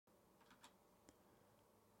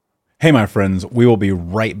Hey, my friends, we will be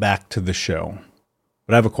right back to the show.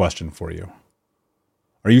 But I have a question for you.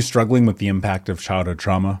 Are you struggling with the impact of childhood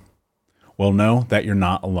trauma? Well, know that you're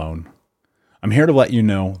not alone. I'm here to let you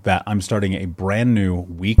know that I'm starting a brand new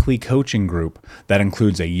weekly coaching group that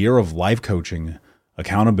includes a year of live coaching,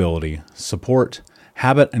 accountability, support,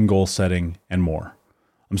 habit and goal setting, and more.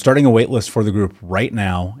 I'm starting a waitlist for the group right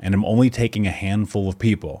now, and I'm only taking a handful of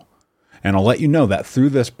people. And I'll let you know that through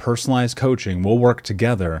this personalized coaching, we'll work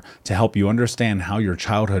together to help you understand how your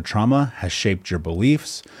childhood trauma has shaped your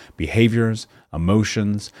beliefs, behaviors,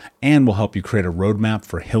 emotions, and will help you create a roadmap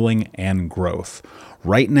for healing and growth.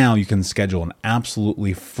 Right now, you can schedule an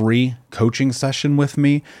absolutely free coaching session with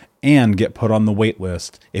me and get put on the wait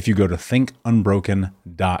list if you go to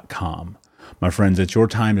thinkunbroken.com. My friends, it's your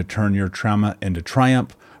time to turn your trauma into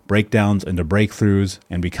triumph, breakdowns into breakthroughs,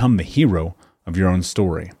 and become the hero of your own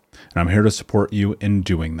story. And I'm here to support you in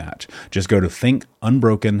doing that. Just go to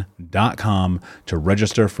thinkunbroken.com to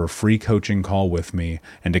register for a free coaching call with me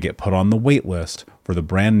and to get put on the wait list for the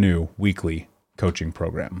brand new weekly coaching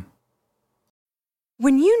program.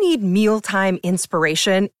 When you need mealtime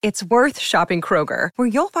inspiration, it's worth shopping Kroger, where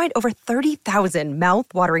you'll find over 30,000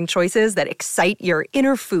 mouth-watering choices that excite your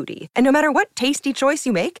inner foodie. And no matter what tasty choice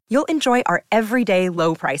you make, you'll enjoy our everyday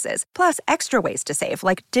low prices, plus extra ways to save,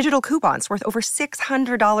 like digital coupons worth over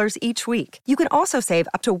 $600 each week. You can also save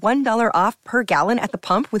up to $1 off per gallon at the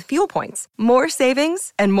pump with fuel points. More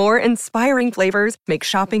savings and more inspiring flavors make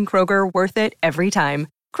shopping Kroger worth it every time.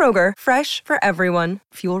 Kroger, fresh for everyone.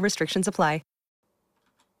 Fuel restrictions apply.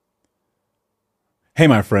 Hey,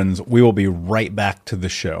 my friends, we will be right back to the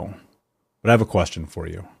show. But I have a question for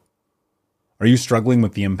you. Are you struggling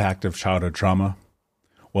with the impact of childhood trauma?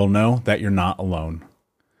 Well, know that you're not alone.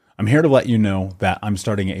 I'm here to let you know that I'm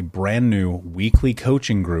starting a brand new weekly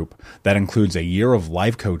coaching group that includes a year of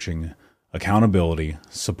live coaching, accountability,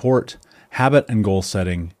 support, habit and goal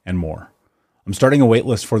setting, and more. I'm starting a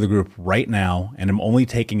waitlist for the group right now, and I'm only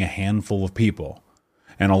taking a handful of people.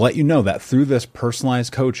 And I'll let you know that through this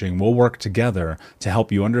personalized coaching, we'll work together to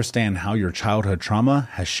help you understand how your childhood trauma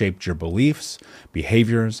has shaped your beliefs,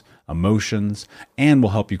 behaviors, emotions, and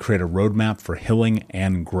will help you create a roadmap for healing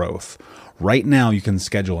and growth. Right now, you can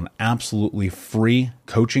schedule an absolutely free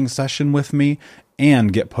coaching session with me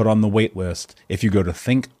and get put on the wait list if you go to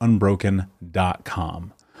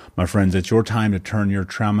thinkunbroken.com. My friends, it's your time to turn your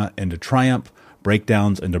trauma into triumph,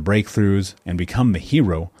 breakdowns into breakthroughs, and become the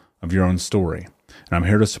hero of your own story. And I'm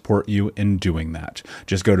here to support you in doing that.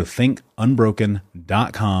 Just go to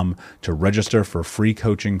thinkunbroken.com to register for a free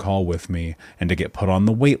coaching call with me and to get put on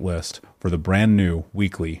the wait list for the brand new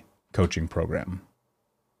weekly coaching program.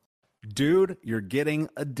 Dude, you're getting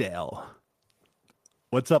Adele.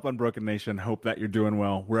 What's up, Unbroken Nation? Hope that you're doing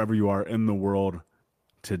well wherever you are in the world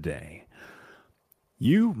today.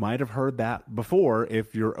 You might have heard that before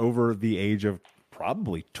if you're over the age of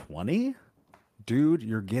probably 20. Dude,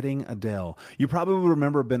 you're getting Adele. You probably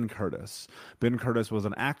remember Ben Curtis. Ben Curtis was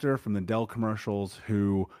an actor from the Dell commercials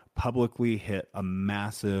who publicly hit a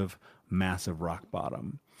massive, massive rock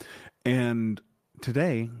bottom. And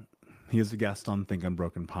today, he is a guest on Think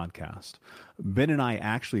Unbroken podcast. Ben and I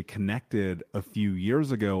actually connected a few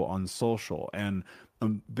years ago on social and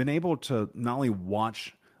been able to not only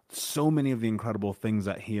watch so many of the incredible things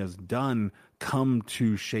that he has done come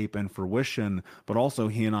to shape and fruition, but also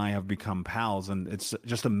he and I have become pals, and it's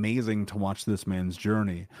just amazing to watch this man's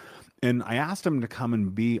journey. And I asked him to come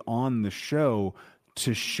and be on the show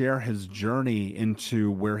to share his journey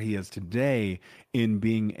into where he is today in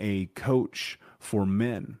being a coach for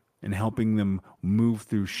men and helping them move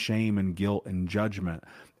through shame and guilt and judgment.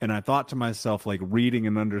 And I thought to myself, like reading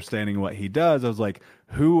and understanding what he does, I was like,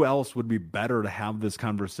 who else would be better to have this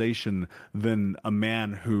conversation than a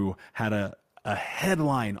man who had a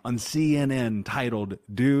headline on CNN titled,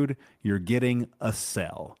 "Dude, you're getting a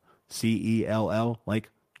cell." C-E-L-L,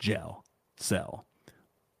 like gel, cell.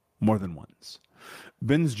 More than once.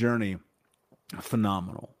 Ben's journey,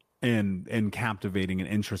 phenomenal. And captivating and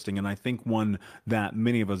interesting. And I think one that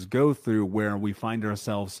many of us go through where we find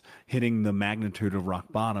ourselves hitting the magnitude of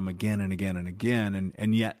rock bottom again and again and again,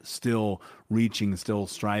 and yet still reaching, still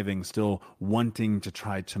striving, still wanting to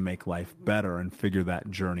try to make life better and figure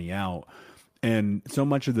that journey out. And so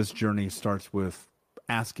much of this journey starts with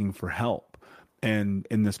asking for help. And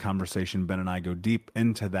in this conversation, Ben and I go deep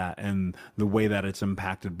into that and the way that it's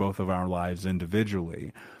impacted both of our lives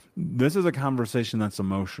individually. This is a conversation that's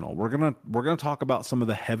emotional. We're gonna talk about some of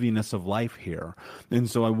the heaviness of life here. And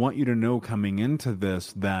so I want you to know coming into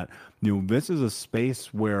this that, this is a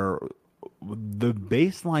space where the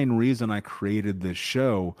baseline reason I created this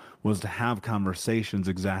show was to have conversations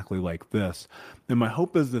exactly like this. And my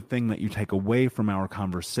hope is the thing that you take away from our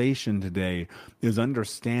conversation today is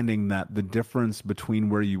understanding that the difference between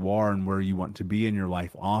where you are and where you want to be in your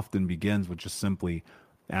life often begins with just simply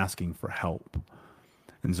asking for help.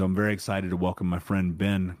 And so I'm very excited to welcome my friend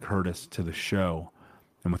Ben Curtis to the show.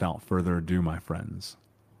 And without further ado, my friends,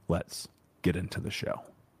 let's get into the show.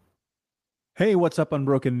 Hey, what's up,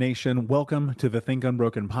 Unbroken Nation? Welcome to the Think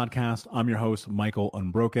Unbroken podcast. I'm your host, Michael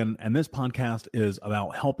Unbroken, and this podcast is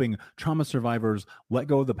about helping trauma survivors let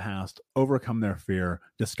go of the past, overcome their fear,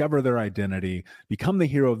 discover their identity, become the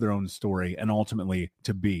hero of their own story, and ultimately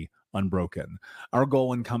to be unbroken. Our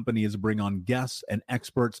goal in company is to bring on guests and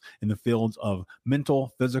experts in the fields of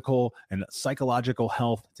mental, physical, and psychological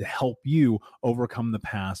health to help you overcome the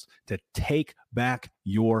past, to take back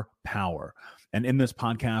your power. And in this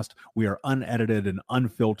podcast, we are unedited and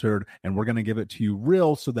unfiltered, and we're going to give it to you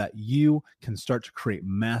real so that you can start to create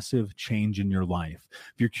massive change in your life.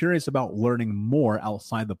 If you're curious about learning more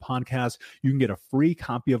outside the podcast, you can get a free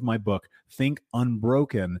copy of my book, Think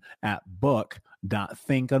Unbroken, at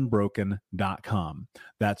book.thinkunbroken.com.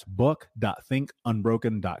 That's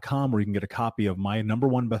book.thinkunbroken.com, where you can get a copy of my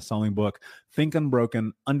 #1 best-selling book, Think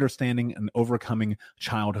Unbroken, Understanding and Overcoming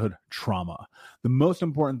Childhood Trauma. The most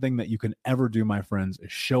important thing that you can ever do, my friends, is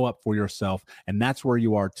show up for yourself, and that's where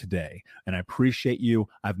you are today. And I appreciate you.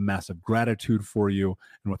 I have massive gratitude for you.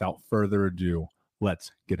 And without further ado,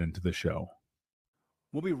 let's get into the show.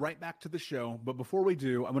 We'll be right back to the show, but before we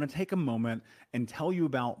do, I'm going to take a moment and tell you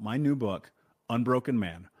about my new book, Unbroken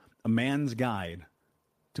Man, a man's guide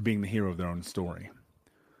to being the hero of their own story.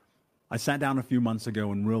 I sat down a few months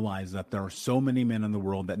ago and realized that there are so many men in the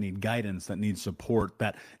world that need guidance, that need support,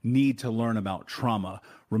 that need to learn about trauma,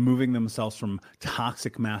 removing themselves from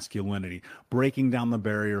toxic masculinity, breaking down the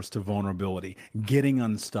barriers to vulnerability, getting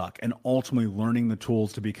unstuck, and ultimately learning the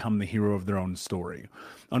tools to become the hero of their own story.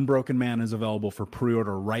 Unbroken Man is available for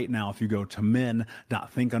pre-order right now if you go to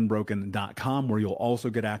men.thinkunbroken.com, where you'll also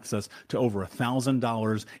get access to over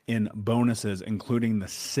 $1,000 in bonuses, including the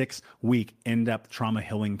 6-week in-depth trauma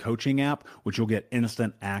healing coaching app, which you'll get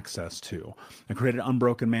instant access to. I created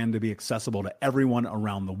Unbroken Man to be accessible to everyone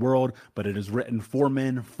around the world, but it is written for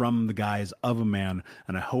men from the guise of a man,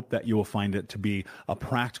 and I hope that you will find it to be a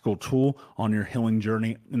practical tool on your healing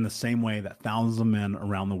journey in the same way that thousands of men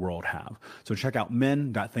around the world have. So check out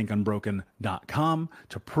men.thinkunbroken.com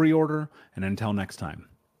to pre-order, and until next time,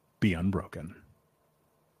 be unbroken.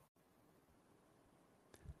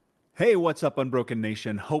 Hey, what's up, Unbroken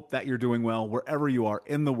Nation? Hope that you're doing well wherever you are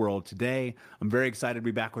in the world today. I'm very excited to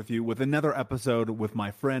be back with you with another episode with my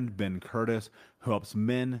friend Ben Curtis, who helps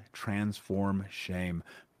men transform shame.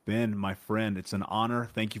 Ben, my friend, it's an honor.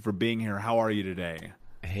 Thank you for being here. How are you today?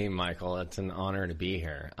 Hey, Michael, it's an honor to be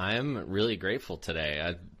here. I'm really grateful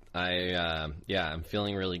today. I'm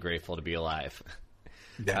feeling really grateful to be alive.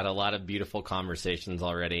 Yeah. Had a lot of beautiful conversations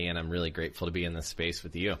already, and I'm really grateful to be in this space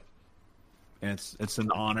with you. It's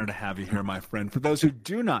an honor to have you here, my friend. For those who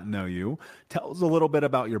do not know you, tell us a little bit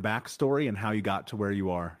about your backstory and how you got to where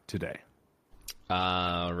you are today.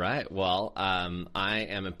 Right. Well, I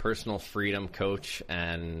am a personal freedom coach,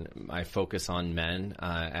 and I focus on men.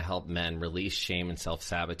 I help men release shame and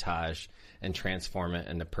self-sabotage and transform it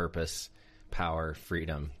into purpose, power,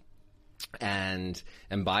 freedom, and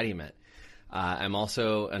embodiment. I'm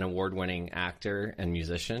also an award-winning actor and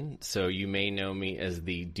musician, so you may know me as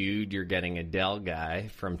the Dude, You're Getting Adele guy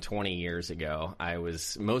from 20 years ago. I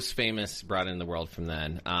was most famous, brought into the world from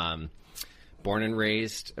then. Born and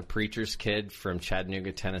raised a preacher's kid from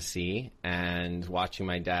Chattanooga, Tennessee, and watching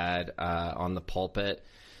my dad on the pulpit,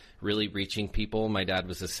 really reaching people. My dad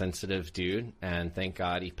was a sensitive dude, and thank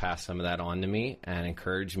God he passed some of that on to me and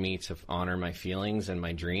encouraged me to honor my feelings and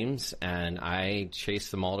my dreams. And I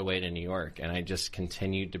chased them all the way to New York, and I just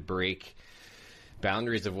continued to break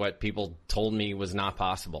boundaries of what people told me was not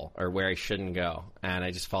possible or where I shouldn't go. And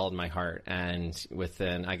I just followed my heart. And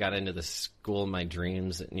I got into the school of my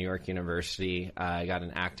dreams at New York University. I got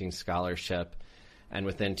an acting scholarship. And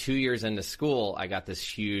within 2 years into school, I got this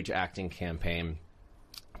huge acting campaign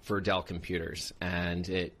for Dell Computers,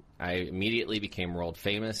 and I immediately became world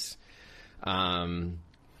famous.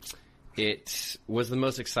 It was the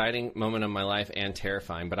most exciting moment of my life and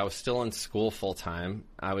terrifying, but I was still in school full time.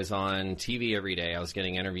 I was on TV every day. I was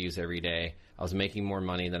getting interviews every day. I was making more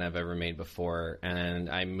money than I've ever made before, and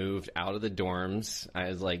I moved out of the dorms. I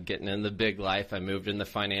was like getting in the big life. I moved in the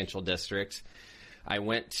financial district. I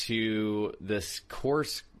went to this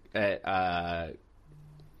course at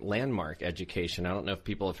Landmark Education. I don't know if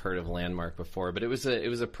people have heard of Landmark before, but it was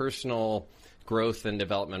a personal growth and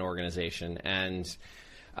development organization, and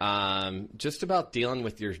just about dealing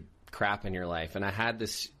with your crap in your life. And I had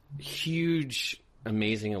this huge,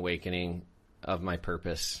 amazing awakening of my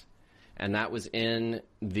purpose, and that was in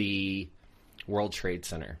the World Trade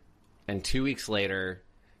Center. And 2 weeks later,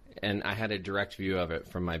 and I had a direct view of it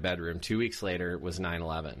from my bedroom, 2 weeks later was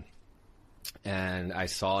 9/11. And I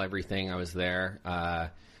saw everything. I was there.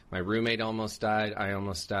 My roommate almost died. I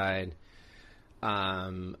almost died.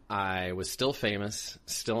 I was still famous,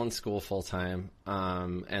 still in school full time.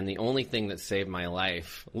 And the only thing that saved my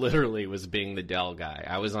life literally was being the Dell guy.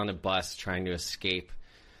 I was on a bus trying to escape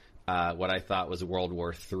what I thought was World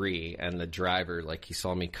War III. And the driver, like, he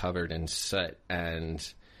saw me covered in soot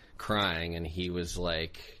and crying. And he was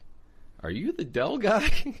like, "Are you the Dell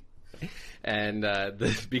guy?" And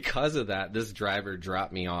because of that, this driver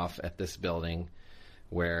dropped me off at this building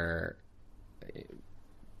where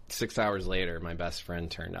 6 hours later, my best friend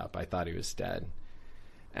turned up. I thought he was dead.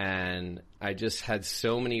 And I just had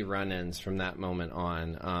so many run-ins from that moment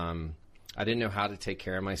on. I didn't know how to take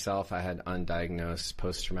care of myself. I had undiagnosed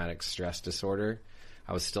post-traumatic stress disorder.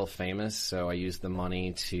 I was still famous, so I used the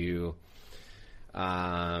money to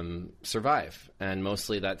survive. And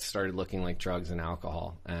mostly that started looking like drugs and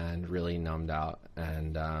alcohol, and really numbed out.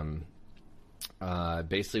 And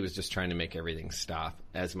basically was just trying to make everything stop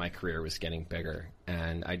as my career was getting bigger.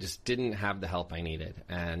 And I just didn't have the help I needed.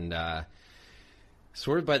 And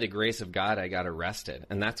sort of by the grace of God, I got arrested.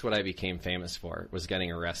 And that's what I became famous for, was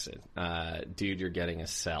getting arrested. "Dude, you're getting a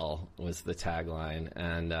cell" was the tagline.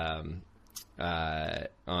 And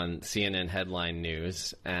on CNN headline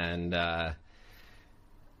news. And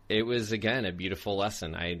it was, again, a beautiful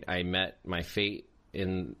lesson. I met my fate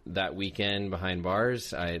in that weekend behind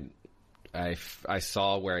bars. I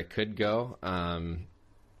saw where I could go, and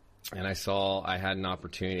I saw I had an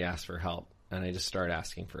opportunity to ask for help, and I just started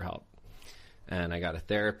asking for help. And I got a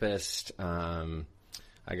therapist.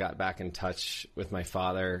 I got back in touch with my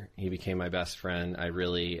father. He became my best friend. I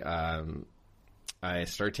really, I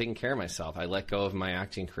started taking care of myself. I let go of my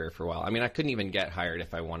acting career for a while. I mean, I couldn't even get hired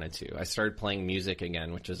if I wanted to. I started playing music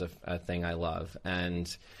again, which is a thing I love. And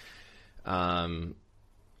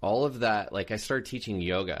all of that, like, I started teaching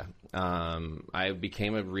yoga. I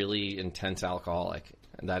became a really intense alcoholic.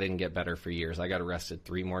 That didn't get better for years. I got arrested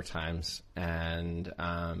 3 more times, and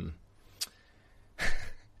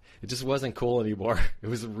it just wasn't cool anymore. It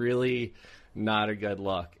was really not a good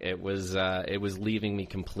look. It was leaving me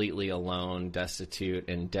completely alone, destitute,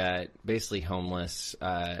 in debt, basically homeless,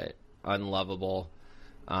 unlovable,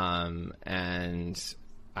 and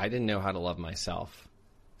I didn't know how to love myself.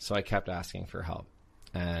 So I kept asking for help,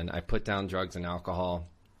 and I put down drugs and alcohol.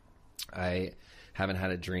 I haven't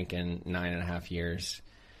had a drink in 9.5 years,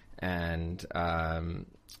 and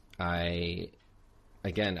I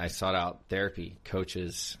sought out therapy,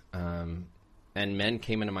 coaches, and men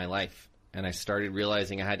came into my life, and I started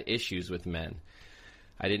realizing I had issues with men.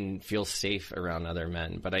 I didn't feel safe around other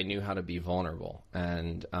men, but I knew how to be vulnerable,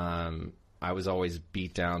 and I was always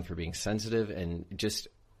beat down for being sensitive. And just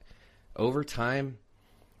over time,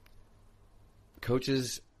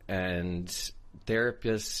 coaches and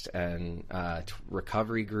therapists and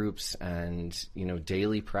recovery groups and,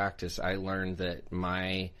 daily practice, I learned that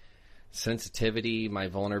my sensitivity, my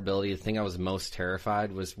vulnerability, the thing I was most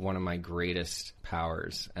terrified, was one of my greatest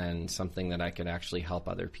powers, and something that I could actually help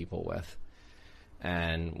other people with.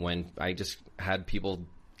 And when I just had people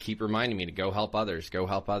keep reminding me to go help others, get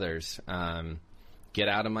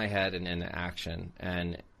out of my head and into action,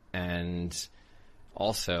 and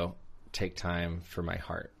also take time for my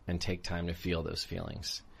heart and take time to feel those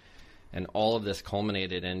feelings. And all of this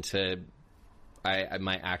culminated into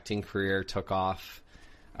my acting career took off.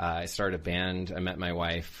 I started a band. I met my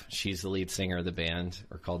wife. She's the lead singer of the band.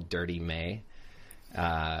 We're called Dirty May.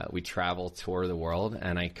 We travel, tour the world,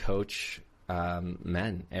 and I coach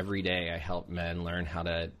men. Every day I help men learn how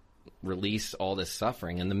to release all this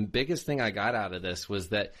suffering. And the biggest thing I got out of this was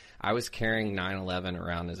that I was carrying 9/11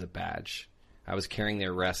 around as a badge. I was carrying the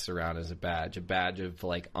arrests around as a badge of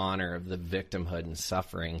like honor of the victimhood and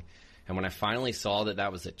suffering. And when I finally saw that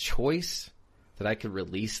that was a choice, that I could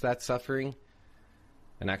release that suffering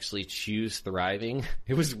and actually choose thriving,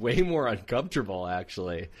 it was way more uncomfortable,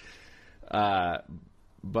 actually,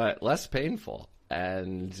 but less painful.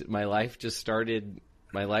 And my life just started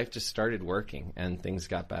working, and things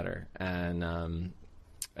got better.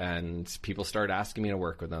 And people started asking me to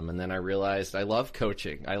work with them. And then I realized I love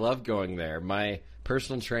coaching. I love going there. My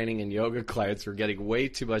personal training and yoga clients were getting way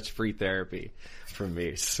too much free therapy from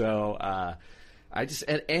me. So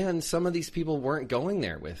and some of these people weren't going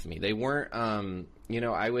there with me. They weren't, I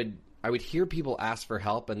would hear people ask for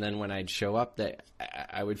help, and then when I'd show up, that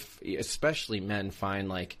I would, especially men, find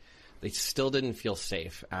like they still didn't feel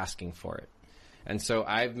safe asking for it. And so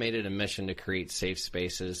I've made it a mission to create safe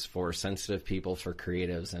spaces for sensitive people, for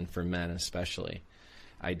creatives, and for men especially.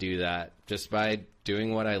 I do that just by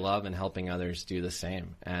doing what I love and helping others do the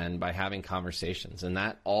same, and by having conversations. And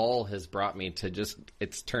that all has brought me to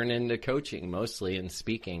it's turned into coaching mostly, and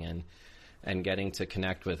speaking, and getting to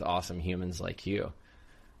connect with awesome humans like you.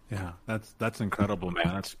 Yeah, that's incredible,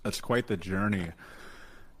 man. That's quite the journey.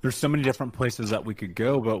 There's so many different places that we could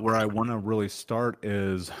go, but where I want to really start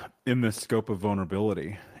is in the scope of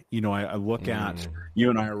vulnerability. You know, I look at, you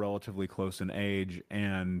and I are relatively close in age,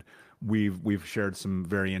 and we've shared some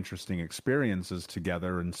very interesting experiences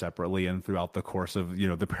together and separately and throughout the course of, you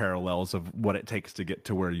know, the parallels of what it takes to get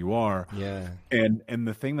to where you are. Yeah. And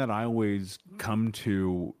the thing that I always come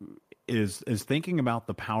to is thinking about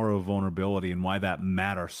the power of vulnerability and why that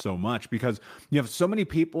matters so much, because you have so many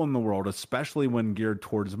people in the world, especially when geared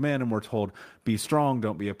towards men, and we're told, be strong,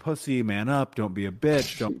 don't be a pussy, man up, don't be a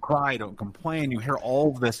bitch, don't cry, don't complain. You hear all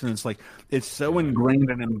of this, and it's like, it's so ingrained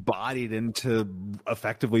and embodied into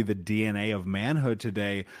effectively the DNA of manhood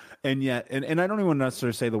today. And yet, and I don't even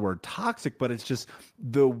necessarily say the word toxic, but it's just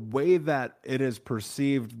the way that it is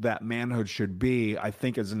perceived that manhood should be, I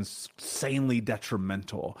think, is insanely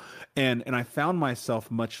detrimental. And I found myself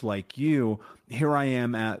much like you. Here I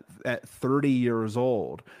am at 30 years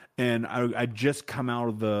old, and I just come out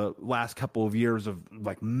of the last couple of years of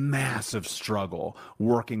like massive struggle,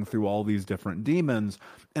 working through all these different demons.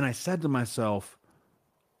 And I said to myself,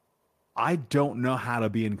 I don't know how to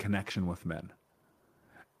be in connection with men.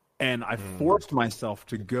 And I forced myself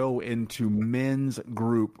to go into men's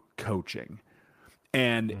group coaching,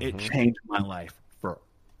 and it changed my life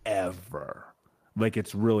forever. Like,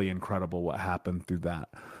 it's really incredible what happened through that.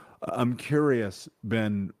 I'm curious,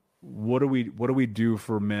 Ben, what do we do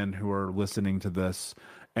for men who are listening to this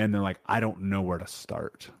and they're like, I don't know where to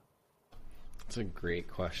start? That's a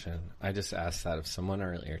great question. I just asked that of someone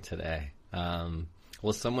earlier today.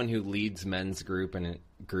 Well, someone who leads men's groups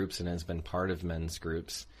and has been part of men's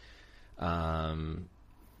groups, you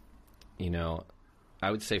know,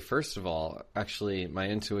 I would say, first of all, actually, my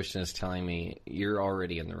intuition is telling me you're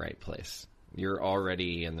already in the right place. You're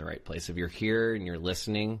already in the right place. If you're here and you're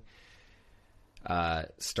listening,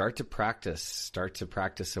 start to practice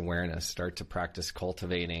awareness, start to practice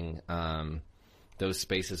cultivating those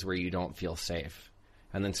spaces where you don't feel safe,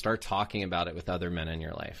 and then start talking about it with other men in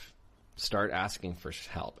your life. Start asking for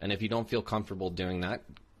help. And if you don't feel comfortable doing that,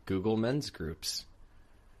 Google men's groups.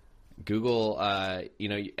 Google, you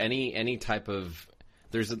know, any type of,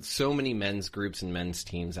 there's so many men's groups and men's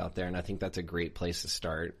teams out there, and I think that's a great place to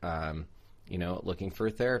start. You know, looking for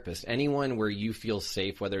a therapist, anyone where you feel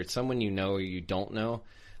safe, whether it's someone you know or you don't know.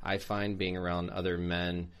 I find being around other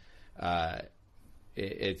men,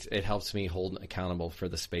 it helps me hold accountable for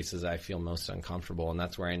the spaces I feel most uncomfortable, and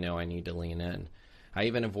that's where I know I need to lean in. I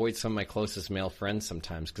even avoid some of my closest male friends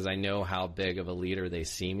sometimes because I know how big of a leader they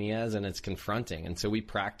see me as, and it's confronting. And so we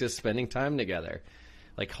practice spending time together,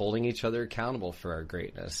 like holding each other accountable for our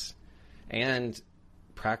greatness, and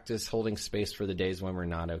practice holding space for the days when we're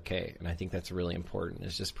not okay. And I think that's really important,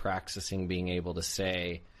 is just practicing being able to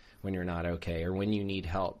say when you're not okay or when you need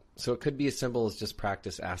help. So it could be as simple as just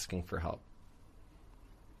practice asking for help.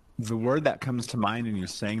 The word that comes to mind in you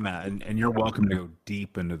saying that, and you're welcome to go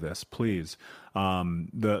deep into this, please.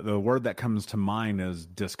 The word that comes to mind is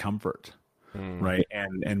discomfort, right?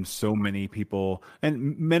 And so many people,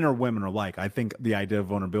 and men or women alike, I think the idea of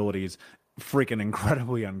vulnerability is freaking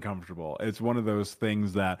incredibly uncomfortable. It's one of those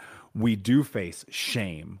things that we do face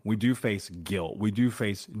shame, we do face guilt, we do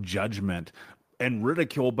face judgment and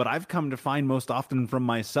ridicule, but I've come to find most often from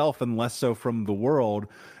myself and less so from the world.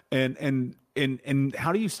 And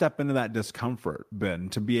how do you step into that discomfort, Ben,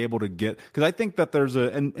 to be able to get, because I think that there's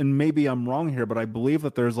and maybe I'm wrong here, but I believe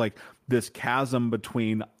that there's like this chasm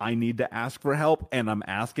between I need to ask for help and I'm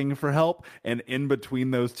asking for help. And in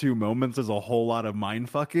between those two moments is a whole lot of mind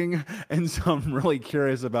fucking. And so I'm really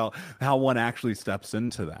curious about how one actually steps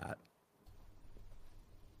into that.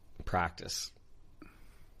 Practice.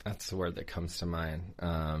 That's the word that comes to mind.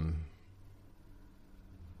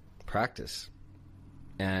 Practice.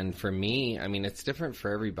 And for me, I mean, it's different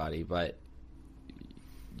for everybody, but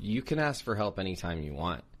you can ask for help anytime you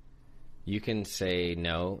want. You can say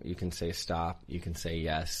no, you can say stop, you can say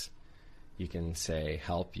yes, you can say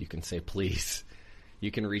help, you can say please.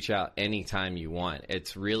 You can reach out anytime you want.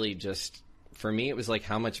 It's really just, for me, it was like,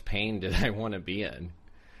 how much pain did I want to be in?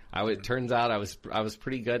 It turns out I was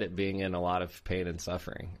pretty good at being in a lot of pain and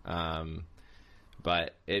suffering.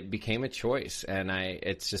 but it became a choice. And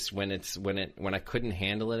it's just when I couldn't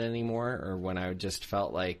handle it anymore, or when I just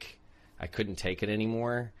felt like I couldn't take it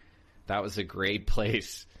anymore, that was a great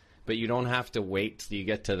place. But you don't have to wait till you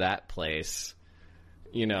get to that place.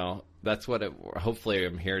 You know, that's what hopefully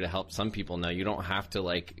I'm here to help some people know. You don't have to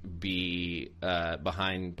like be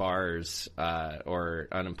behind bars or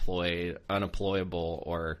unemployable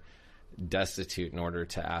or destitute in order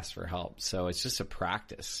to ask for help. So it's just a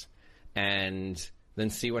practice, and then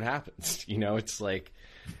see what happens. You know, it's like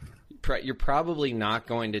you're probably not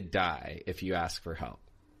going to die if you ask for help.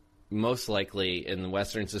 Most likely in the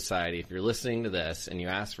Western society, if you're listening to this and you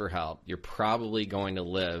ask for help, you're probably going to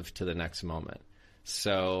live to the next moment.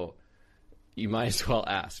 So you might as well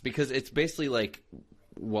ask, because it's basically like,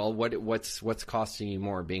 well, what's costing you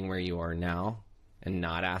more, being where you are now and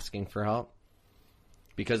not asking for help?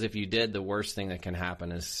 Because if you did, the worst thing that can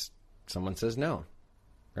happen is someone says no,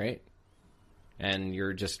 right? And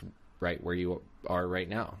you're just right where you are right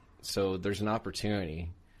now. So there's an opportunity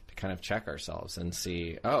to kind of check ourselves and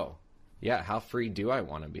see, oh, yeah, how free do I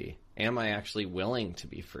want to be? Am I actually willing to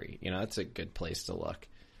be free? You know, that's a good place to look.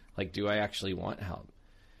 Like, do I actually want help?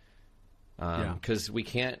 Because we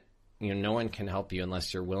can't, you know, no one can help you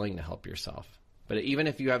unless you're willing to help yourself. But even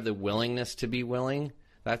if you have the willingness to be willing,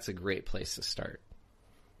 that's a great place to start.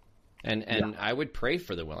 And I would pray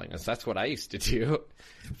for the willingness. That's what I used to do.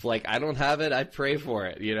 If, like, I don't have it, I pray for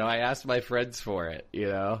it. You know, I ask my friends for it, you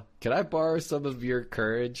know. Can I borrow some of your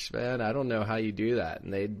courage, man? I don't know how you do that.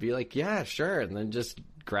 And they'd be like, yeah, sure. And then just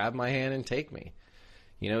grab my hand and take me.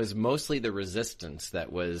 You know, it was mostly the resistance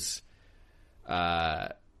that was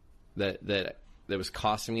that was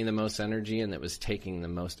costing me the most energy and that was taking the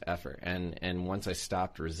most effort. And once I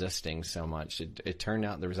stopped resisting so much, it turned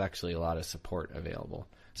out there was actually a lot of support available.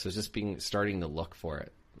 So it's just starting to look for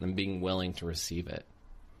it and being willing to receive it.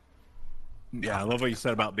 Yeah, I love what you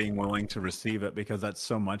said about being willing to receive it, because that's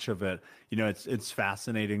so much of it. You know, it's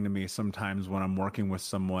fascinating to me sometimes when I'm working with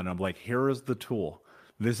someone. I'm like, here is the tool.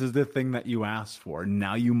 This is the thing that you asked for.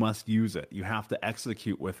 Now you must use it. You have to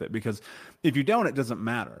execute with it, because if you don't, it doesn't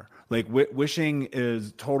matter. Like wishing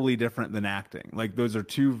is totally different than acting. Like those are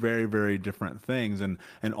two very, very different things. And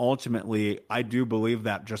ultimately, I do believe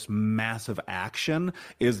that just massive action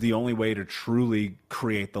is the only way to truly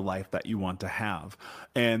create the life that you want to have.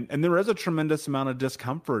 And there is a tremendous amount of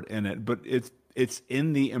discomfort in it, but it's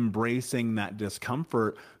in the embracing that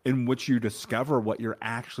discomfort in which you discover what you're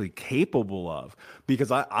actually capable of. Because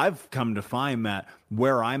I've come to find that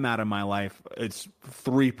where I'm at in my life, it's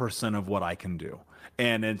 3% of what I can do.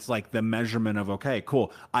 And it's like the measurement of, okay,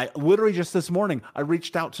 cool. I literally just this morning, I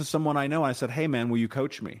reached out to someone I know. I said, hey man, will you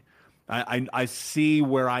coach me? I see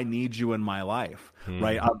where I need you in my life,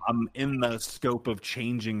 right? I'm in the scope of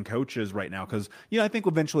changing coaches right now because, you know, I think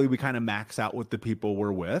eventually we kind of max out with the people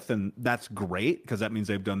we're with, and that's great because that means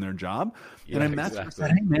they've done their job. Yeah, and I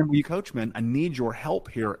said, hey, man, will you coach me? I need your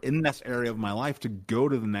help here in this area of my life to go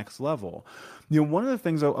to the next level. You know, one of the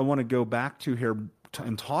things I want to go back to here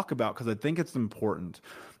and talk about, because I think it's important,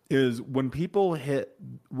 is when people hit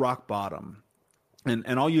rock bottom, and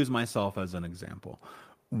I'll use myself as an example.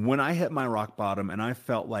 When I hit my rock bottom and I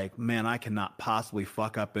felt like, man, I cannot possibly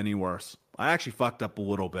fuck up any worse, I actually fucked up a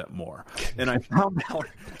little bit more. And I found out...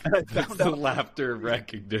 That's the laughter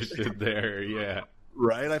recognition there, yeah.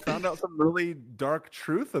 Right? I found out some really dark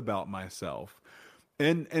truth about myself.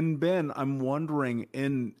 And Ben, I'm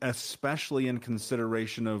wondering, especially in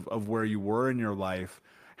consideration of where you were in your life,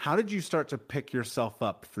 how did you start to pick yourself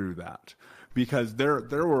up through that? Because there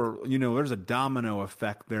were, you know, there's a domino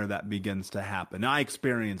effect there that begins to happen. I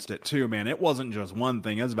experienced it too, man. It wasn't just one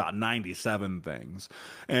thing. It was about 97 things.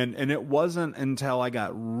 And it wasn't until I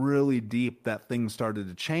got really deep that things started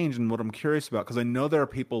to change. And what I'm curious about, because I know there are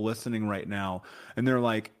people listening right now and they're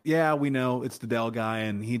like, yeah, we know it's the Dell guy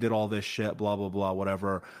and he did all this shit, blah, blah, blah,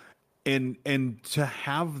 whatever. And to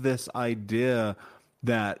have this idea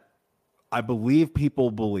that I believe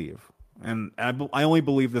people believe, and I only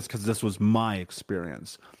believe this because this was my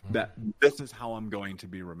experience, that this is how I'm going to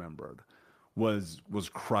be remembered, was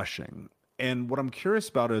crushing. And what I'm curious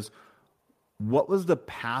about is, what was the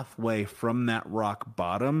pathway from that rock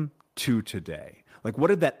bottom to today? Like, what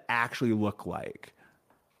did that actually look like?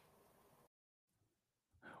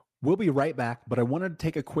 We'll be right back, but I wanted to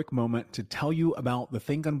take a quick moment to tell you about the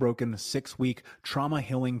Think Unbroken 6-week trauma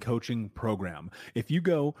healing coaching program. If you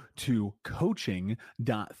go to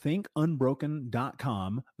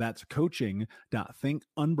coaching.thinkunbroken.com, that's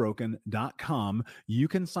coaching.thinkunbroken.com, you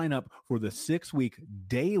can sign up for the 6-week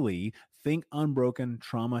daily Think Unbroken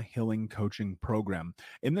Trauma Healing Coaching Program.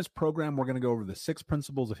 In this program, we're going to go over the 6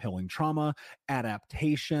 principles of healing trauma,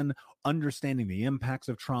 adaptation, understanding the impacts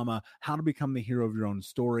of trauma, how to become the hero of your own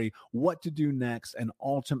story, what to do next, and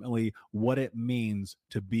ultimately what it means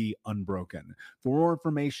to be unbroken. For more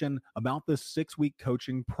information about this 6-week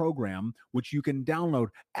coaching program, which you can download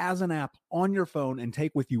as an app on your phone and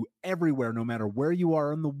take with you everywhere, no matter where you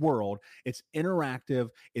are in the world, it's interactive.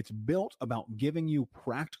 It's built about giving you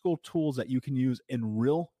practical tools that you can use in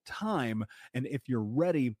real time. And if you're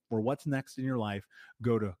ready for what's next in your life,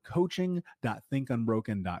 go to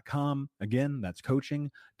coaching.thinkunbroken.com. Again, that's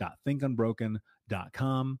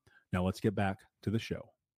coaching.thinkunbroken.com. Now let's get back to the show.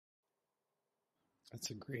 That's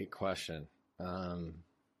a great question. I'm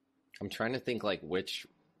trying to think like which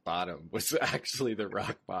bottom was actually the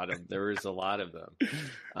rock bottom. There was a lot of them.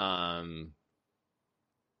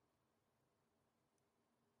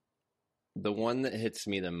 The one that hits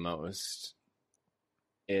me the most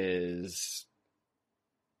is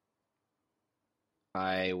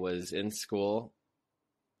I was in school.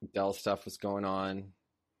 Dell stuff was going on.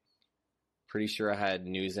 Pretty sure I had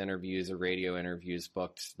news interviews or radio interviews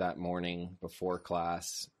booked that morning before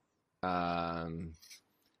class. And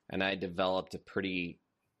I developed a pretty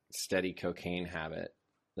steady cocaine habit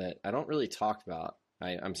that I don't really talk about.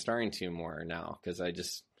 I'm starting to more now because I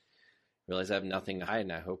just realize I have nothing to hide,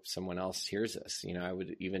 and I hope someone else hears this. You know, I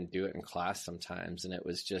would even do it in class sometimes, and it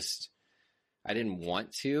was just, I didn't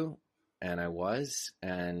want to, and I was.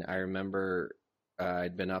 And I remember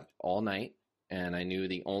I'd been up all night, and I knew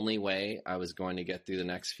the only way I was going to get through the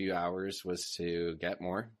next few hours was to get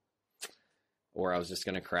more, or I was just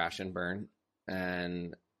going to crash and burn.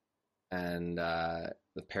 And the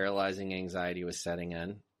paralyzing anxiety was setting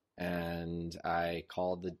in, and I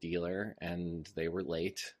called the dealer, and they were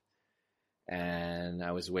late. And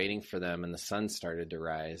I was waiting for them, and the sun started to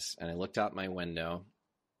rise. And I looked out my window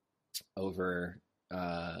over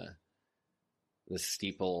the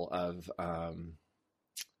steeple of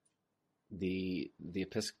the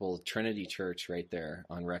Episcopal Trinity Church right there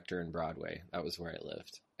on Rector and Broadway. That was where I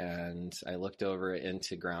lived. And I looked over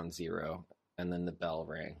into Ground Zero, and then the bell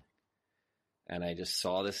rang. And I just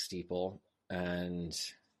saw the steeple, and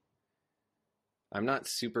I'm not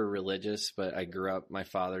super religious, but I grew up, my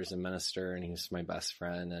father's a minister, and he was my best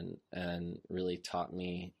friend, and really taught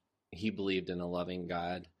me, he believed in a loving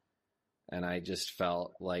God. And I just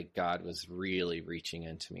felt like God was really reaching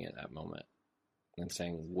into me at that moment and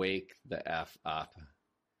saying, wake the F up.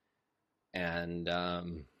 And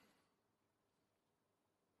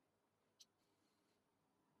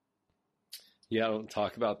yeah, I don't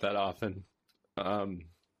talk about that often.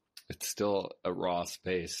 It's still a raw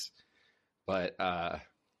space. But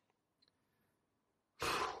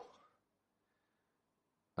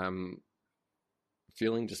I'm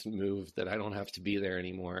feeling just moved that I don't have to be there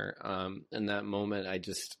anymore. In that moment, I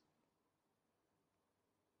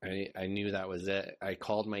knew that was it. I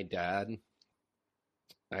called my dad.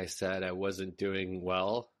 I said I wasn't doing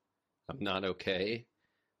well. I'm not okay.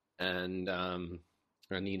 And I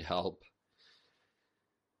need help.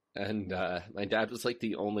 And my dad was like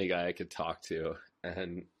the only guy I could talk to.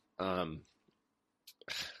 And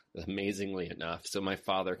amazingly enough, so my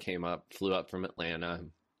father flew up from Atlanta,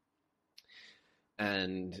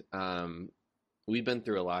 and we've been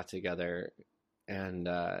through a lot together, and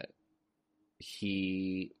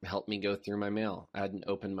he helped me go through my mail. I hadn't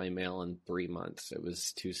opened my mail in 3 months. It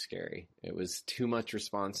was too scary. It was too much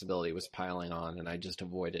responsibility was piling on, and I just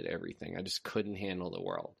avoided everything. I just couldn't handle the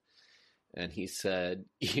world. And he said,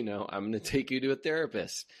 I'm going to take you to a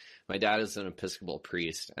therapist. My dad is an Episcopal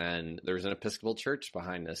priest, and there's an Episcopal church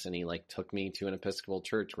behind us. And he took me to an Episcopal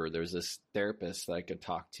church where there's this therapist that I could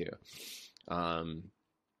talk to.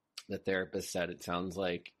 The therapist said, it sounds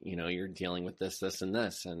like, you're dealing with this, this, and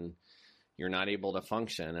this, and you're not able to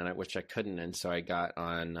function. And which I couldn't. And so I got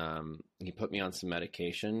on, he put me on some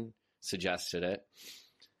medication, suggested it.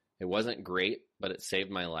 It wasn't great, but it saved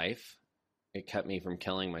my life. It kept me from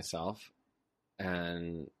killing myself.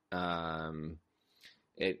 And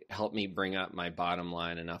it helped me bring up my bottom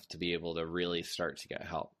line enough to be able to really start to get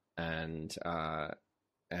help. And I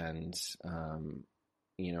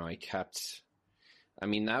kept,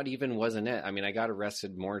 that even wasn't it. I got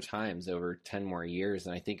arrested more times over 10 more years.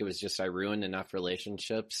 And I think it was just, I ruined enough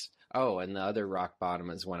relationships. Oh, and the other rock bottom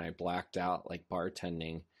is when I blacked out,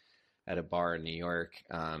 bartending at a bar in New York,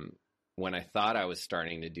 when I thought I was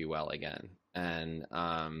starting to do well again. And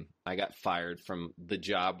I got fired from the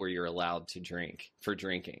job where you're allowed to drink for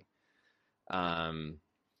drinking. And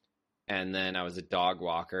And then I was a dog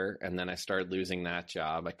walker, and then I started losing that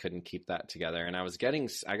job. I couldn't keep that together, and I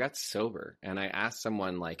got sober, and I asked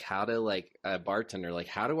someone like how to, like a bartender, like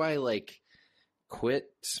how do I like quit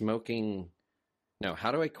smoking? No,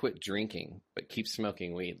 how do I quit drinking but keep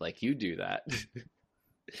smoking weed? Like you do that.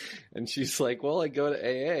 And she's like, well, I go to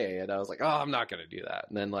AA. And I was like, oh, I'm not going to do that.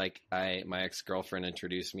 And then like my ex-girlfriend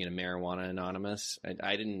introduced me to Marijuana Anonymous.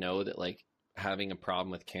 I didn't know that like having a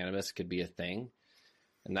problem with cannabis could be a thing.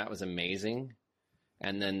 And that was amazing.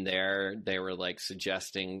 And then they were like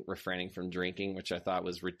suggesting refraining from drinking, which I thought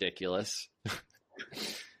was ridiculous.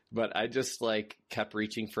 But I just like kept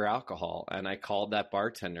reaching for alcohol, and I called that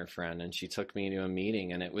bartender friend, and she took me to a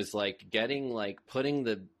meeting, and it was like getting like pulling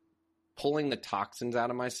the toxins out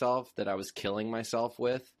of myself that I was killing myself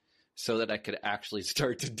with, so that I could actually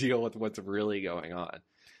start to deal with what's really going on,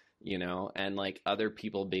 you know, and like other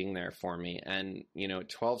people being there for me. And, you know,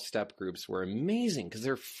 12-step groups were amazing because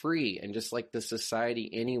they're free and just like the society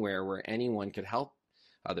anywhere where anyone could help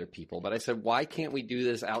other people. But I said, why can't we do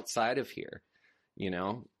this outside of here? You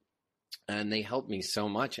know? And they helped me so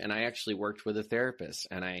much. And I actually worked with a therapist,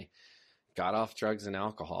 and I got off drugs and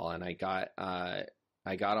alcohol, and I got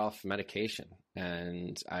off medication,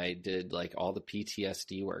 and I did like all the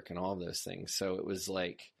PTSD work and all of those things. So it was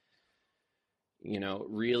like, you know,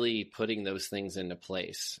 really putting those things into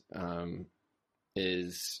place,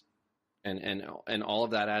 is, and all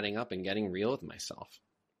of that adding up and getting real with myself,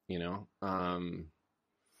 you know? I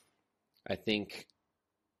think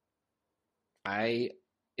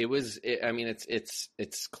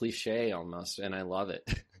it's cliche almost, and I love it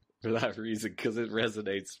for that reason, because it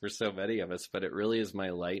resonates for so many of us, but it really is my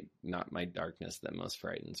light, not my darkness, that most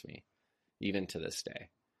frightens me, even to this day.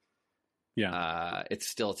 Yeah. It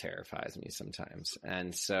still terrifies me sometimes.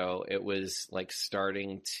 And so it was like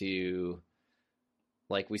starting to,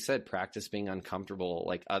 like we said, practice being uncomfortable,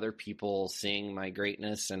 like other people seeing my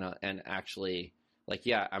greatness, and actually, like,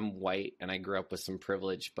 yeah, I'm white and I grew up with some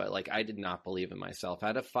privilege, but like I did not believe in myself. I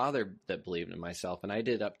had a father that believed in myself, and I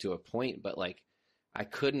did up to a point, but like I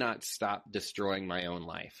could not stop destroying my own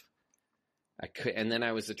life. And then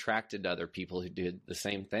I was attracted to other people who did the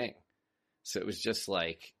same thing. So it was just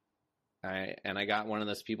like, I got one of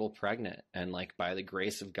those people pregnant, and like by the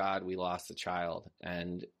grace of God, we lost a child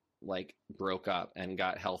and like broke up and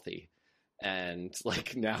got healthy. And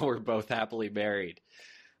like now we're both happily married.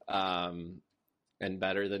 And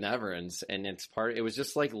better than ever. And it was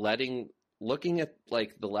just like looking at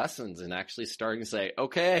like the lessons and actually starting to say,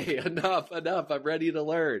 okay, enough, I'm ready to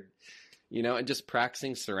learn, you know, and just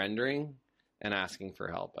practicing surrendering and asking for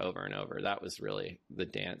help over and over. That was really the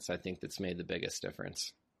dance, I think, that's made the biggest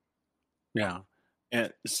difference. Yeah.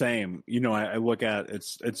 And same, you know, I look at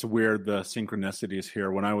it's weird, the synchronicities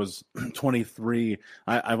here. When I was 23,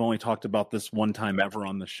 I've only talked about this one time ever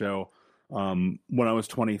on the show. When I was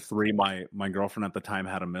 23, my girlfriend at the time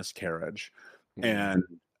had a miscarriage. Mm-hmm. And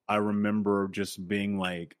I remember just being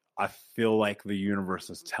like, I feel like the universe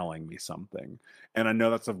is telling me something. And I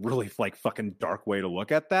know that's a really like fucking dark way to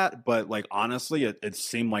look at that, but like honestly, it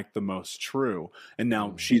seemed like the most true. And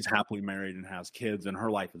now she's happily married and has kids, and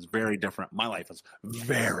her life is very different. My life is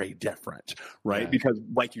very different, right? Yeah. Because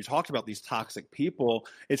like you talked about, these toxic people,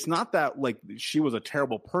 it's not that like she was a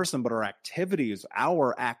terrible person, but her activities,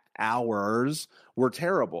 hours were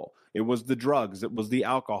terrible. It was the drugs, it was the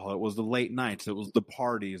alcohol, it was the late nights, it was the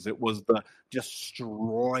parties, it was the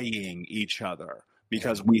destroying each other,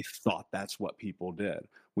 because we thought that's what people did.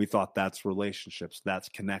 We thought that's relationships, that's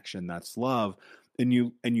connection, that's love. And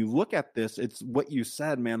you look at this, it's what you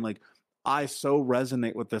said, man. Like, I so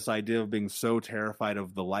resonate with this idea of being so terrified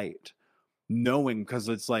of the light, knowing, because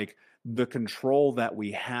it's like the control that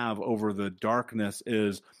we have over the darkness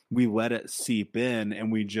is we let it seep in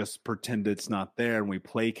and we just pretend it's not there and we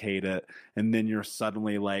placate it. And then you're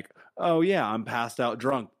suddenly like, oh yeah, I'm passed out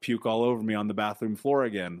drunk, puke all over me on the bathroom floor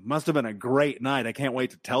again. Must have been a great night. I can't wait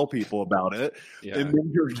to tell people about it. Yeah. And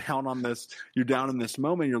then you're down in this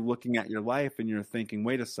moment, you're looking at your life and you're thinking,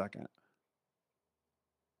 wait a second.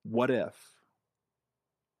 What if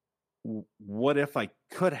I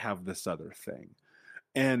could have this other thing?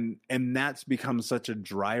 And that's become such a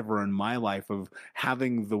driver in my life of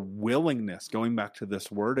having the willingness, going back to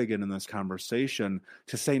this word again in this conversation,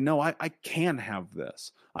 to say, no, I can have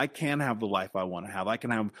this. I can have the life I want to have. I can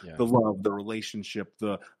have the love, the relationship,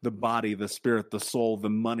 the body, the spirit, the soul, the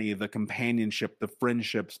money, the companionship, the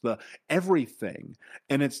friendships, the everything.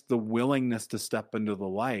 And it's the willingness to step into the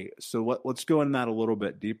light. So let's go in that a little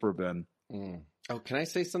bit deeper, Ben. Oh, can I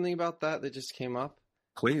say something about that just came up?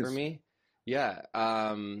 Please. For me? Yeah.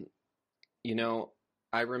 You know,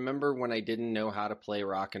 I remember when I didn't know how to play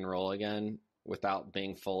rock and roll again, without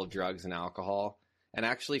being full of drugs and alcohol. And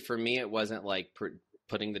actually for me, it wasn't like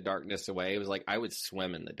putting the darkness away. It was like I would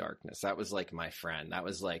swim in the darkness. That was like my friend. That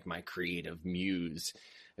was like my creative muse.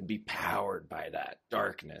 I'd be powered by that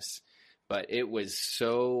darkness. But it was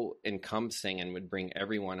so encompassing and would bring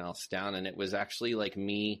everyone else down. And it was actually like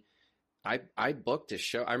me. I booked a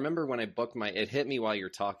show. I remember when I booked it hit me while you were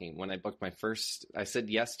talking. When I booked my first, I said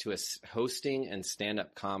yes to a hosting and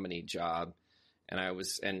stand-up comedy job. And I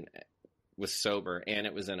was sober, and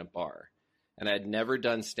it was in a bar. And I had never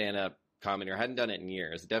done stand-up comedy, or hadn't done it in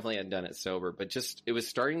years. Definitely hadn't done it sober, but just, it was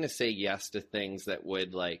starting to say yes to things that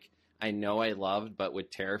would, like, I know I loved, but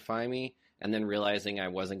would terrify me. And then realizing I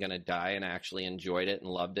wasn't going to die, and I actually enjoyed it and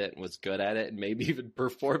loved it and was good at it, and maybe even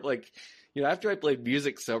performed. Like, you know, after I played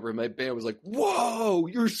music sober, my band was like, whoa,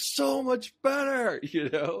 you're so much better, you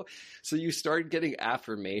know? So you start getting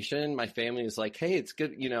affirmation. My family was like, hey, it's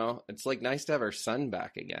good. You know, it's like nice to have our son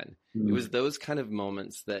back again. Mm. It was those kind of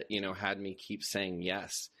moments that, you know, had me keep saying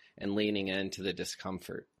yes and leaning into the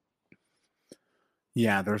discomfort.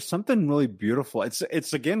 Yeah, there's something really beautiful.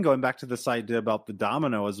 It's again going back to this idea about the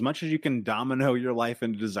domino. As much as you can domino your life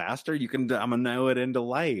into disaster, you can domino it into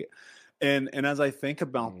light. And as I think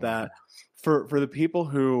about that, for the people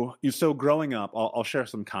who so growing up, I'll share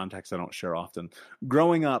some context I don't share often.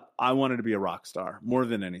 Growing up, I wanted to be a rock star more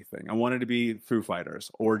than anything. I wanted to be Foo Fighters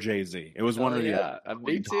or Jay-Z. It was one or the other.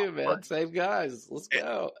 Me too, man. Same guys. Let's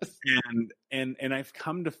go. And I've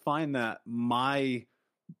come to find that my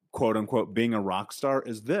quote unquote being a rock star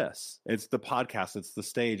is this. It's the podcast, it's the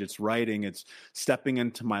stage, it's writing, it's stepping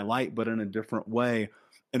into my light, but in a different way.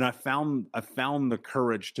 And I found the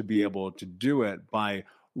courage to be able to do it by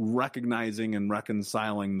recognizing and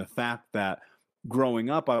reconciling the fact that growing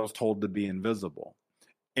up I was told to be invisible.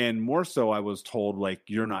 And more so, I was told, like,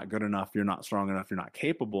 you're not good enough, you're not strong enough, you're not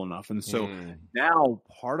capable enough. And so now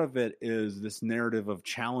part of it is this narrative of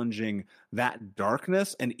challenging that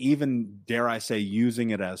darkness and even, dare I say,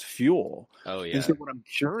 using it as fuel. Oh, yeah. And so what I'm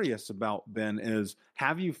curious about, Ben, is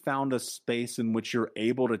have you found a space in which you're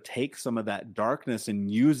able to take some of that darkness and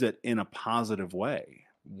use it in a positive way?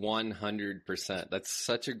 100%. That's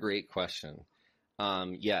such a great question.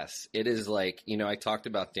 Yes, it is like, you know, I talked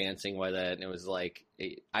about dancing with it, and it was like,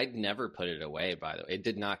 I'd never put it away, by the way. It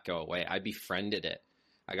did not go away. I befriended it.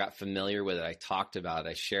 I got familiar with it. I talked about it.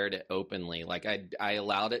 I shared it openly. Like I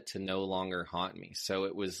allowed it to no longer haunt me. So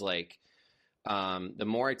it was like, the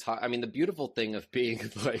more I talk, I mean, the beautiful thing of being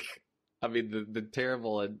like, I mean, the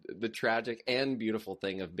terrible and the tragic and beautiful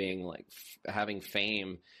thing of being like having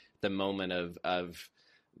fame, the moment of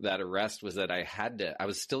that arrest was that I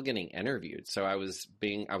was still getting interviewed. So I was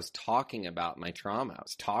talking about my trauma. I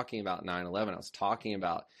was talking about 9/11. I was talking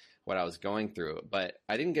about what I was going through, but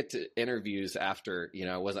I didn't get to interviews after, you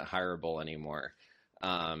know, I wasn't hireable anymore.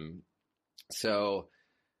 So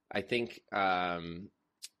I think,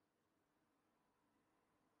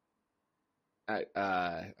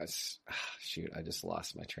 shoot, I just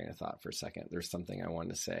lost my train of thought for a second. There's something I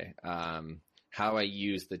wanted to say. How I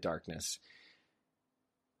use the darkness.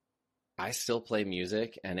 I still play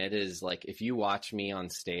music, and it is like, if you watch me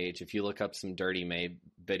on stage, if you look up some Dirty May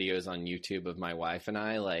videos on YouTube of my wife and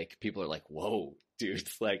I, like, people are like, whoa, dude,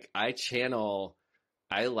 like I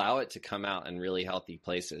allow it to come out in really healthy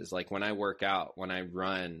places. Like when I work out, when I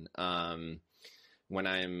run, when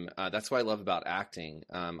I'm, that's what I love about acting.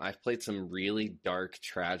 I've played some really dark,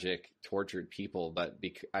 tragic, tortured people, but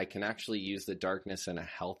I can actually use the darkness in a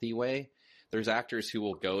healthy way. There's actors who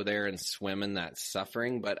will go there and swim in that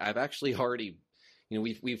suffering, but I've actually already, you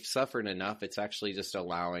know, we've suffered enough. It's actually just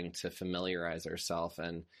allowing to familiarize ourselves.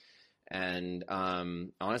 And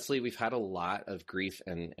honestly, we've had a lot of grief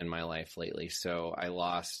in my life lately. So we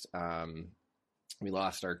lost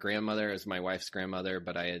our grandmother as my wife's grandmother,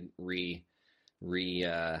 but I had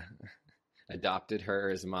adopted her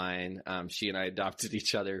as mine. She and I adopted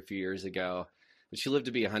each other a few years ago. But she lived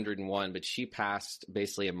to be 101, but she passed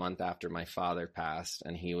basically a month after my father passed,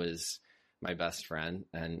 and he was my best friend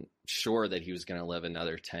and sure that he was going to live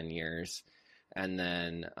another 10 years. And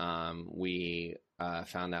then we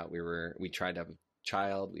found out we tried to have a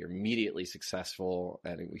child. We were immediately successful,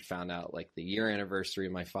 and we found out like the year anniversary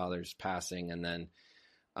of my father's passing, and then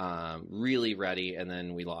really ready, and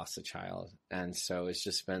then we lost a child. And so it's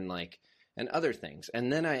just been like, and other things.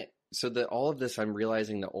 And then all of this, I'm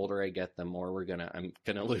realizing the older I get, the more I'm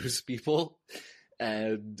gonna lose people,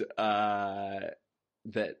 and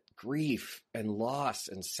that grief and loss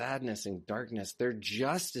and sadness and darkness, they're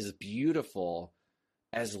just as beautiful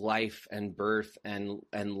as life and birth and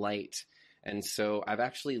light. And so I've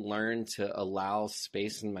actually learned to allow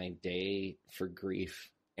space in my day for grief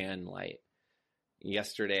and light.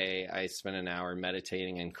 yesterday I spent an hour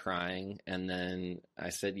meditating and crying, and then I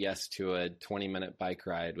said yes to a 20-minute bike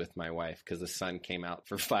ride with my wife because the sun came out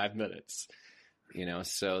for 5 minutes.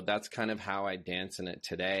 So that's kind of how I dance in it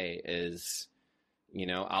today is,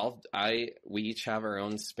 we each have our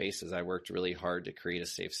own spaces. I worked really hard to create a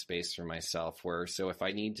safe space for myself so if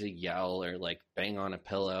I need to yell or like bang on a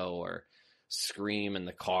pillow or scream in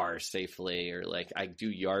the car safely, or like I do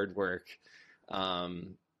yard work, but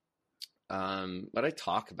I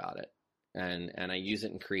talk about it and I use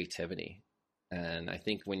it in creativity. And I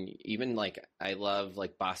think I love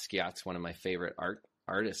like Basquiat's one of my favorite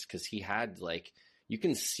artists because he had you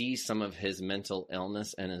can see some of his mental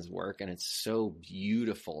illness in his work, and it's so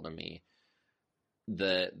beautiful to me.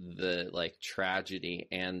 The like tragedy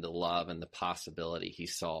and the love and the possibility he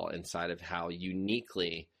saw inside of how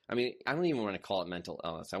uniquely, I don't even want to call it mental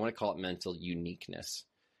illness. I want to call it mental uniqueness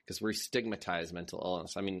because we stigmatize mental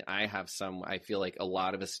illness. I feel like a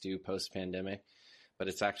lot of us do post-pandemic, but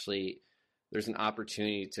it's actually, there's an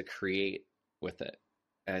opportunity to create with it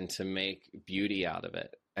and to make beauty out of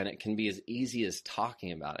it. And it can be as easy as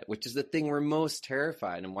talking about it, which is the thing we're most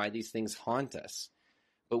terrified and why these things haunt us.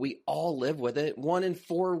 But we all live with it. 1 in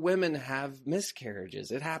 4 women have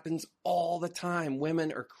miscarriages. It happens all the time.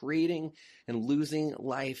 Women are creating and losing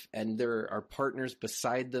life, and there are partners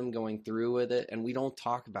beside them going through with it, and we don't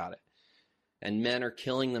talk about it. And men are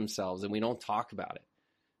killing themselves, and we don't talk about it.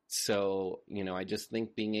 So, I just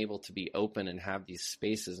think being able to be open and have these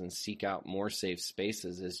spaces and seek out more safe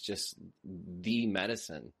spaces is just the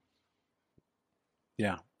medicine.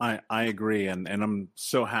 Yeah, I agree. And I'm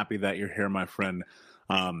so happy that you're here, my friend.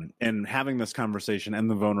 And having this conversation and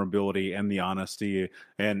the vulnerability and the honesty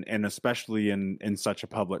and especially in such a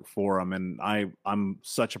public forum. And I'm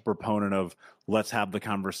such a proponent of let's have the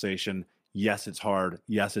conversation. Yes, it's hard.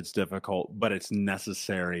 Yes, it's difficult, but it's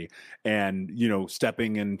necessary. And,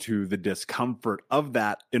 stepping into the discomfort of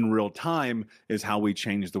that in real time is how we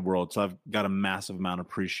change the world. So I've got a massive amount of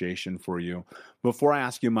appreciation for you. Before I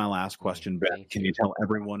ask you my last question, Ben, can you tell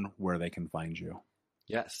everyone where they can find you?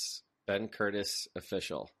 Yes. Ben Curtis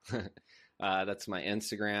Official. That's my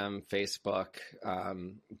Instagram, Facebook.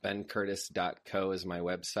 BenCurtis.co is my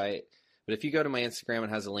website. But if you go to my Instagram,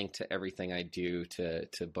 it has a link to everything I do, to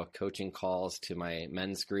book coaching calls, to my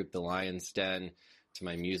men's group, The Lion's Den, to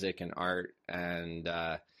my music and art, and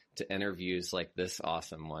to interviews like this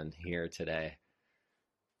awesome one here today.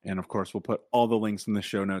 And of course, we'll put all the links in the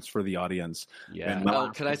show notes for the audience.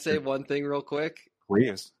 Yeah. Can I say one thing real quick?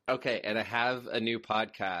 Please. Okay. And I have a new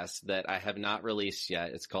podcast that I have not released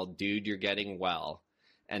yet. It's called Dude, You're Getting Well.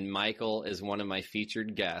 And Michael is one of my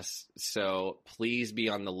featured guests. So please be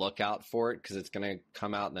on the lookout for it because it's going to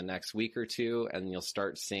come out in the next week or two and you'll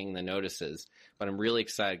start seeing the notices. But I'm really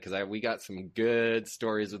excited because we got some good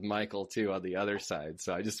stories with Michael too on the other side.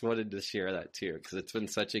 So I just wanted to share that too because it's been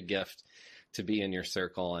such a gift to be in your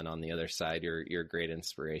circle, and on the other side, you're a great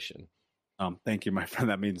inspiration. Thank you, my friend.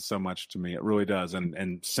 That means so much to me. It really does.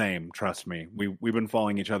 And same, trust me. We've been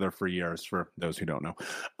following each other for years, for those who don't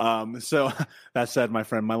know. So that said, my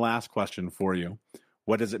friend, my last question for you.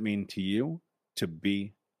 What does it mean to you to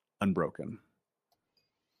be unbroken?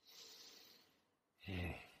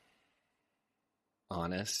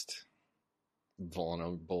 Honest,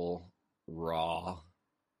 vulnerable, raw,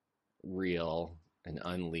 real, and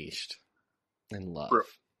unleashed, and love.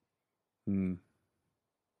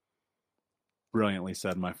 Brilliantly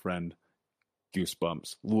said, my friend.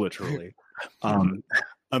 Goosebumps, literally.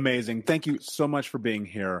 Amazing. Thank you so much for being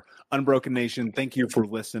here. Unbroken Nation, thank you for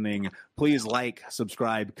listening. Please like,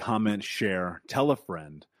 subscribe, comment, share, tell a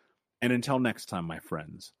friend. And until next time, my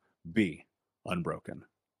friends, be unbroken.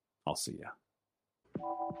 I'll see you.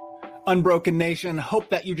 Unbroken Nation,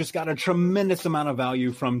 hope that you just got a tremendous amount of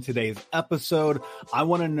value from today's episode. I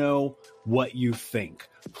want to know what you think.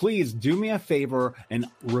 Please do me a favor and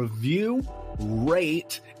review,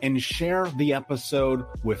 rate, and share the episode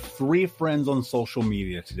with 3 friends on social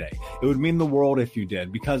media today. It would mean the world if you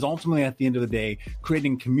did, because ultimately at the end of the day,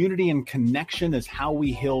 creating community and connection is how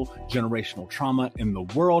we heal generational trauma in the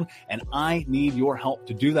world. And I need your help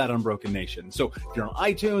to do that, Unbroken Nation. So if you're on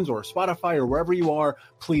iTunes or Spotify or wherever you are,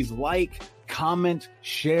 please like, comment,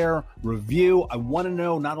 share, review. I want to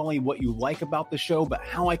know not only what you like about the show, but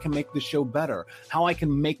how I can make the show better, how I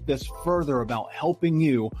can make this further about helping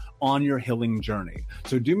you on your healing journey.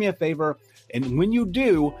 So do me a favor. And when you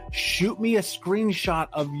do, shoot me a screenshot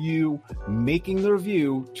of you making the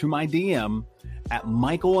review to my DM at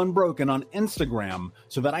Michael Unbroken on Instagram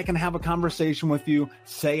so that I can have a conversation with you,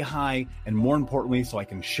 say hi, and more importantly, so I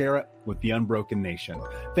can share it with the Unbroken Nation.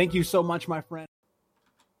 Thank you so much, my friend.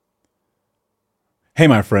 Hey,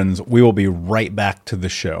 my friends, we will be right back to the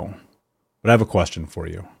show. But I have a question for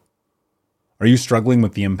you. Are you struggling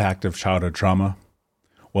with the impact of childhood trauma?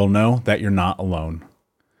 Well, know that you're not alone.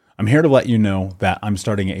 I'm here to let you know that I'm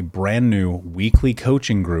starting a brand new weekly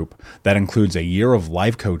coaching group that includes a year of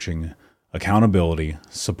live coaching, accountability,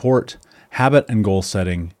 support, habit and goal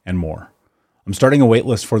setting, and more. I'm starting a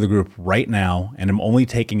waitlist for the group right now, and I'm only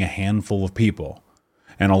taking a handful of people.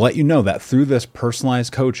 And I'll let you know that through this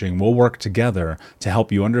personalized coaching, we'll work together to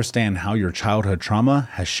help you understand how your childhood trauma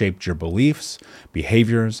has shaped your beliefs,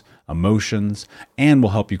 behaviors, emotions, and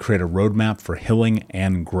will help you create a roadmap for healing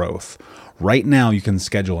and growth. Right now, you can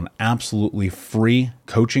schedule an absolutely free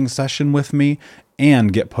coaching session with me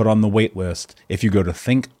and get put on the wait list if you go to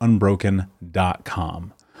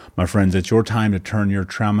thinkunbroken.com. My friends, it's your time to turn your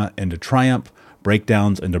trauma into triumph,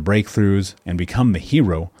 breakdowns into breakthroughs, and become the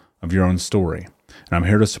hero of your own story. And I'm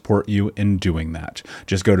here to support you in doing that.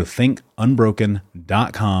 Just go to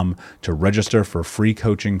thinkunbroken.com to register for a free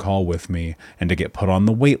coaching call with me and to get put on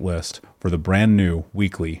the wait list for the brand new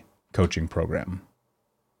weekly coaching program.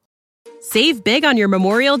 Save big on your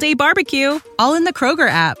Memorial Day barbecue, all in the Kroger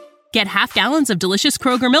app. Get half gallons of delicious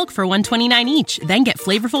Kroger milk for $1.29 each. Then get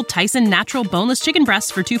flavorful Tyson natural boneless chicken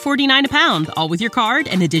breasts for $2.49 a pound, all with your card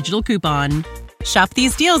and a digital coupon. Shop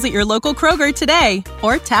these deals at your local Kroger today,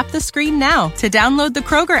 or tap the screen now to download the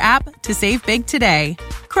Kroger app to save big today.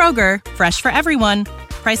 Kroger, fresh for everyone.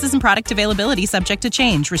 Prices and product availability subject to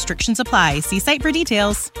change. Restrictions apply. See site for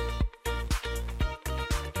details.